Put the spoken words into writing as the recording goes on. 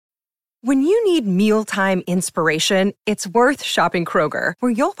When you need mealtime inspiration, it's worth shopping Kroger,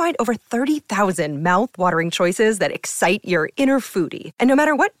 where you'll find over 30,000 mouth-watering choices that excite your inner foodie. And no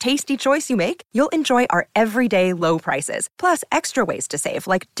matter what tasty choice you make, you'll enjoy our everyday low prices, plus extra ways to save,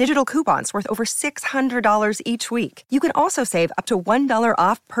 like digital coupons worth over $600 each week. You can also save up to $1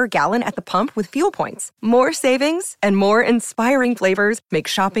 off per gallon at the pump with fuel points. More savings and more inspiring flavors make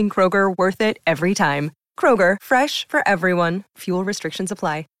shopping Kroger worth it every time. Kroger, fresh for everyone. Fuel restrictions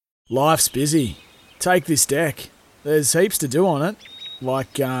apply. Life's busy. Take this deck. There's heaps to do on it,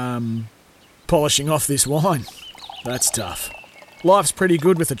 like polishing off this wine. That's tough. Life's pretty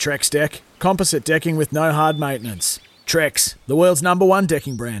good with a Trex deck. Composite decking with no hard maintenance. Trex, the world's #1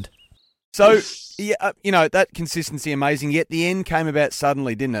 decking brand. So, yeah, that consistency amazing, yet the end came about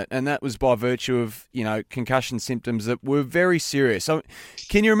suddenly, didn't it? And that was by virtue of, concussion symptoms that were very serious. So,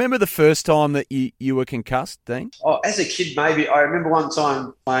 can you remember the first time that you were concussed, Dean? Oh, as a kid, maybe. I remember one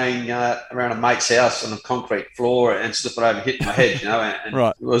time playing around a mate's house on a concrete floor and slipping over and hitting my head, and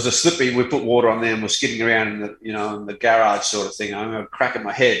right. It was a slippy. We put water on there and we're skidding around in the garage sort of thing. I remember cracking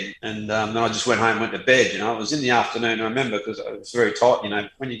my head, and then I just went home and went to bed. It was in the afternoon, I remember, because it was very tight.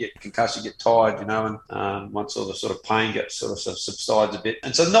 When you get concussed, you get tired, and once all the sort of pain gets sort of subsides a bit.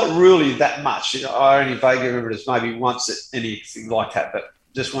 And so not really that much. I only vaguely remember it as maybe once at anything like that, but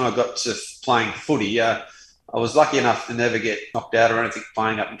just when I got to playing footy, I was lucky enough to never get knocked out or anything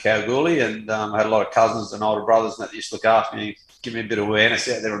playing up in Kalgoorlie, and I had a lot of cousins and older brothers and that used to look after me, give me a bit of awareness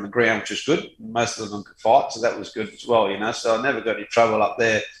out there on the ground, which was good. Most of them could fight, so that was good as well, so I never got any trouble up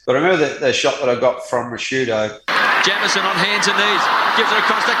there. But I remember the shot that I got from Rashudo. Jamison on hands and knees, gives it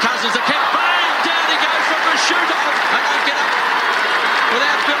across to Cousins, the Kemp, bang! Down he goes from Rashudo, and they'll get up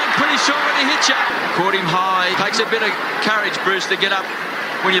without feeling pretty sure when he hits you. Caught him high, takes a bit of courage, Bruce, to get up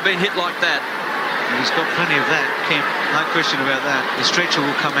when you've been hit like that. And he's got plenty of that, Kemp, no question about that. The stretcher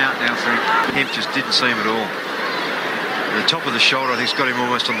will come out now for him. Kemp just didn't see him at all. The top of the shoulder, I think, has got him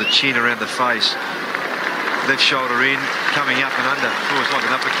almost on the chin, around the face. Left shoulder in, coming up and under. It's always like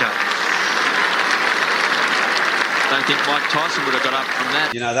an uppercut. Don't think Mike Tyson would have got up from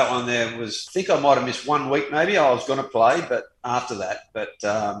that. That one there was, I think I might have missed 1 week maybe. I was going to play, but after that. But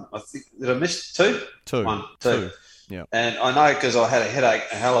I think, did I miss two? Two. Yeah. And I know because I had a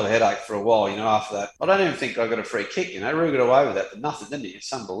hell of a headache for a while, after that. I don't even think I got a free kick, Roo got away with that, but nothing, didn't he?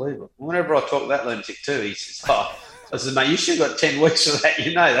 It's unbelievable. Whenever I talk to that lunatic too, he says, I said, mate, you should have got 10 weeks for that.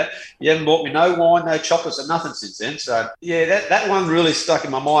 You know that. You haven't bought me no wine, no chocolates, and nothing since then. So, yeah, that one really stuck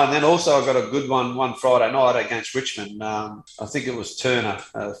in my mind. Then also I got a good one Friday night against Richmond. I think it was Turner,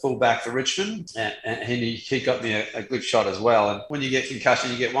 fullback for Richmond, and he got me a good shot as well. And when you get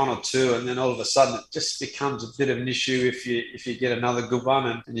concussion, you get one or two, and then all of a sudden it just becomes a bit of an issue if you get another good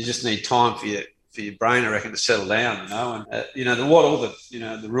one, and you just need time for your brain, I reckon, to settle down, And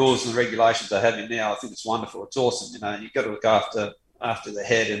the rules and the regulations they have in now, I think it's wonderful. It's awesome, You've got to look after the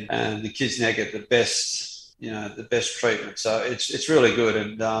head, and the kids now get the best treatment. So it's really good.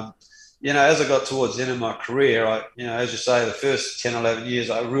 And as I got towards the end of my career, as you say, the first 10, 11 years,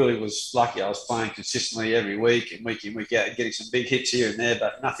 I really was lucky. I was playing consistently every week and week in, week out, getting some big hits here and there,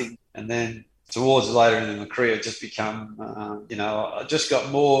 but nothing. And then towards later in my career, it just become, I just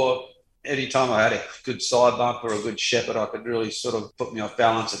got more. Any time I had a good side bump or a good shepherd, I could really sort of put me off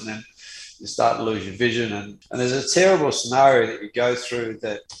balance, and then you start to lose your vision. And there's a terrible scenario that you go through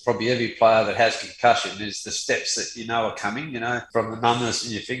that probably every player that has concussion is the steps that are coming, from the numbness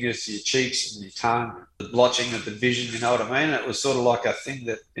in your fingers to your cheeks and your tongue, the blotching of the vision, you know what I mean? It was sort of like a thing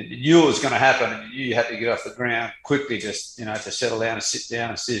that you knew it was going to happen, and you knew you had to get off the ground quickly just, to settle down and sit down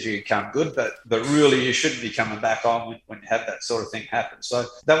and see if you could come good. But really you shouldn't be coming back on when you have that sort of thing happen. So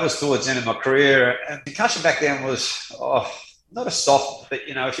that was towards the end of my career. And concussion back then was, not a soft, but,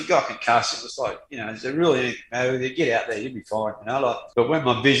 if you got concussed, it was like, is there really anything matter with you? Get out there, you'll be fine, But when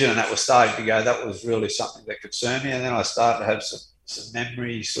my vision and that was starting to go, that was really something that concerned me. And then I started to have some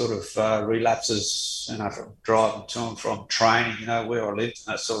memory sort of relapses, from driving to and from training, where I lived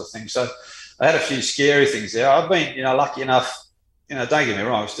and that sort of thing. So I had a few scary things there. I've been, lucky enough, don't get me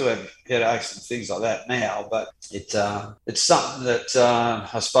wrong, I still have headaches and things like that now, but it's something that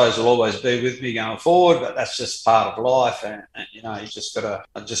I suppose will always be with me going forward, but that's just part of life, and you just got to,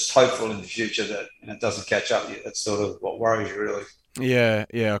 I'm just hopeful in the future that it doesn't catch up with you. That's sort of what worries you, really. Yeah,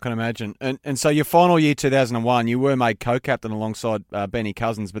 I can imagine. And so your final year, 2001, you were made co-captain alongside Benny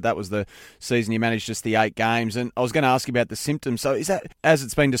Cousins, but that was the season you managed just the 8 games. And I was going to ask you about the symptoms. So is that, as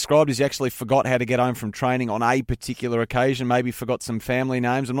it's been described, is you actually forgot how to get home from training on a particular occasion, maybe forgot some family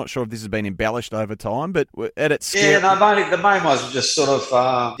names? I'm not sure if this has been embellished over time, but at its scale... Yeah, no, the main was just sort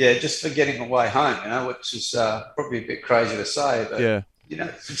of, just forgetting the way home, which is probably a bit crazy to say, but...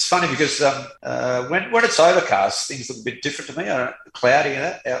 it's funny because when it's overcast, things look a bit different to me. Cloudy and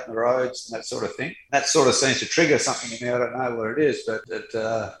that, out in the roads and that sort of thing. That sort of seems to trigger something in me. I don't know what it is, but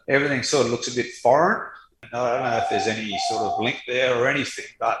everything sort of looks a bit foreign. I don't know if there's any sort of link there or anything,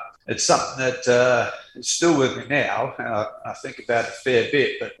 but it's something that is still with me now. I think about it a fair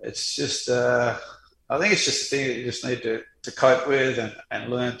bit, but it's just, I think it's just a thing that you just need to cope with and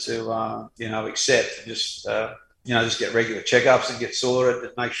learn to, accept and just get regular checkups and get sorted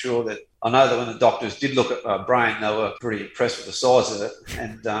and make sure that. I know that when the doctors did look at my brain, they were pretty impressed with the size of it,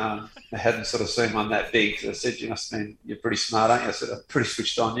 and they hadn't sort of seen one that big. So they said, you're pretty smart, aren't you? I said, I'm pretty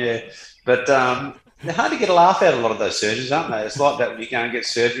switched on, yeah. But they're hard to get a laugh out of a lot of those surgeries, aren't they? It's like that when you go and get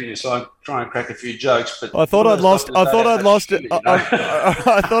surgery, you try and crack a few jokes. But I thought I'd lost it. I thought I'd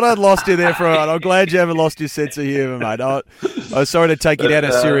lost you there for a while. I'm glad you haven't lost your sense of humour, mate. I was sorry to take you down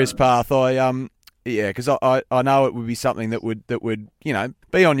a serious path. Because I know it would be something that would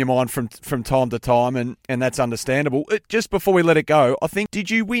be on your mind from time to time, and that's understandable. Just before we let it go, I think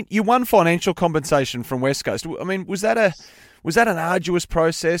you won financial compensation from West Coast. I mean, was that an arduous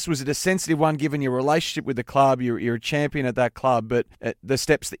process? Was it a sensitive one given your relationship with the club? You're a champion at that club, but the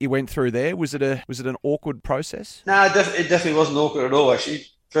steps that you went through there, was it an awkward process? No, it definitely wasn't awkward at all. Actually,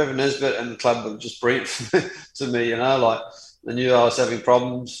 Trevor Nesbitt and the club were just brilliant to me. They knew I was having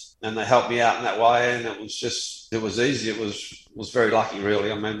problems and they helped me out in that way, and it was easy. It was very lucky,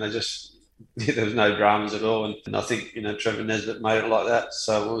 really. I mean, there was no dramas at all, and I think Trevor Nesbitt made it like that.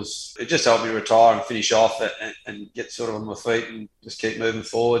 So it just helped me retire and finish off and get sort of on my feet and just keep moving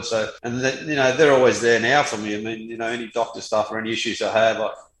forward. So they're always there now for me. I mean, any doctor stuff or any issues I have,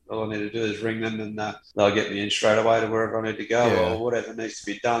 all I need to do is ring them and they'll get me in straight away to wherever I need to go or whatever needs to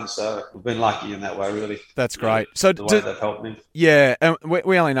be done. So I've been lucky in that way, really. That's great. So the way they've helped me. Yeah, and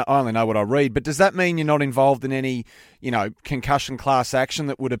I only know what I read, but does that mean you're not involved in any, concussion class action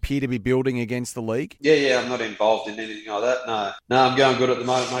that would appear to be building against the league? Yeah, I'm not involved in anything like that. No, I'm going good at the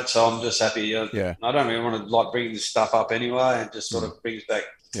moment, mate. So I'm just happy. I don't really want to bring this stuff up anyway, and just sort of brings back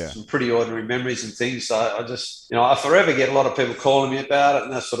some pretty ordinary memories and things. So I just, I forever get a lot of people calling me about it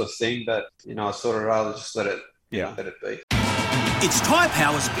and that sort of thing, but, I sort of rather just let it be. It's Tyre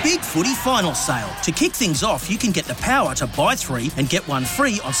Power's Big Footy Final Sale. To kick things off, you can get the power to buy 3 and get 1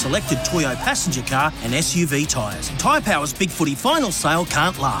 free on selected Toyo passenger car and SUV tyres. Tyre Power's Big Footy Final Sale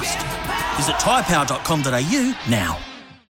can't last. Visit tyrepower.com.au now.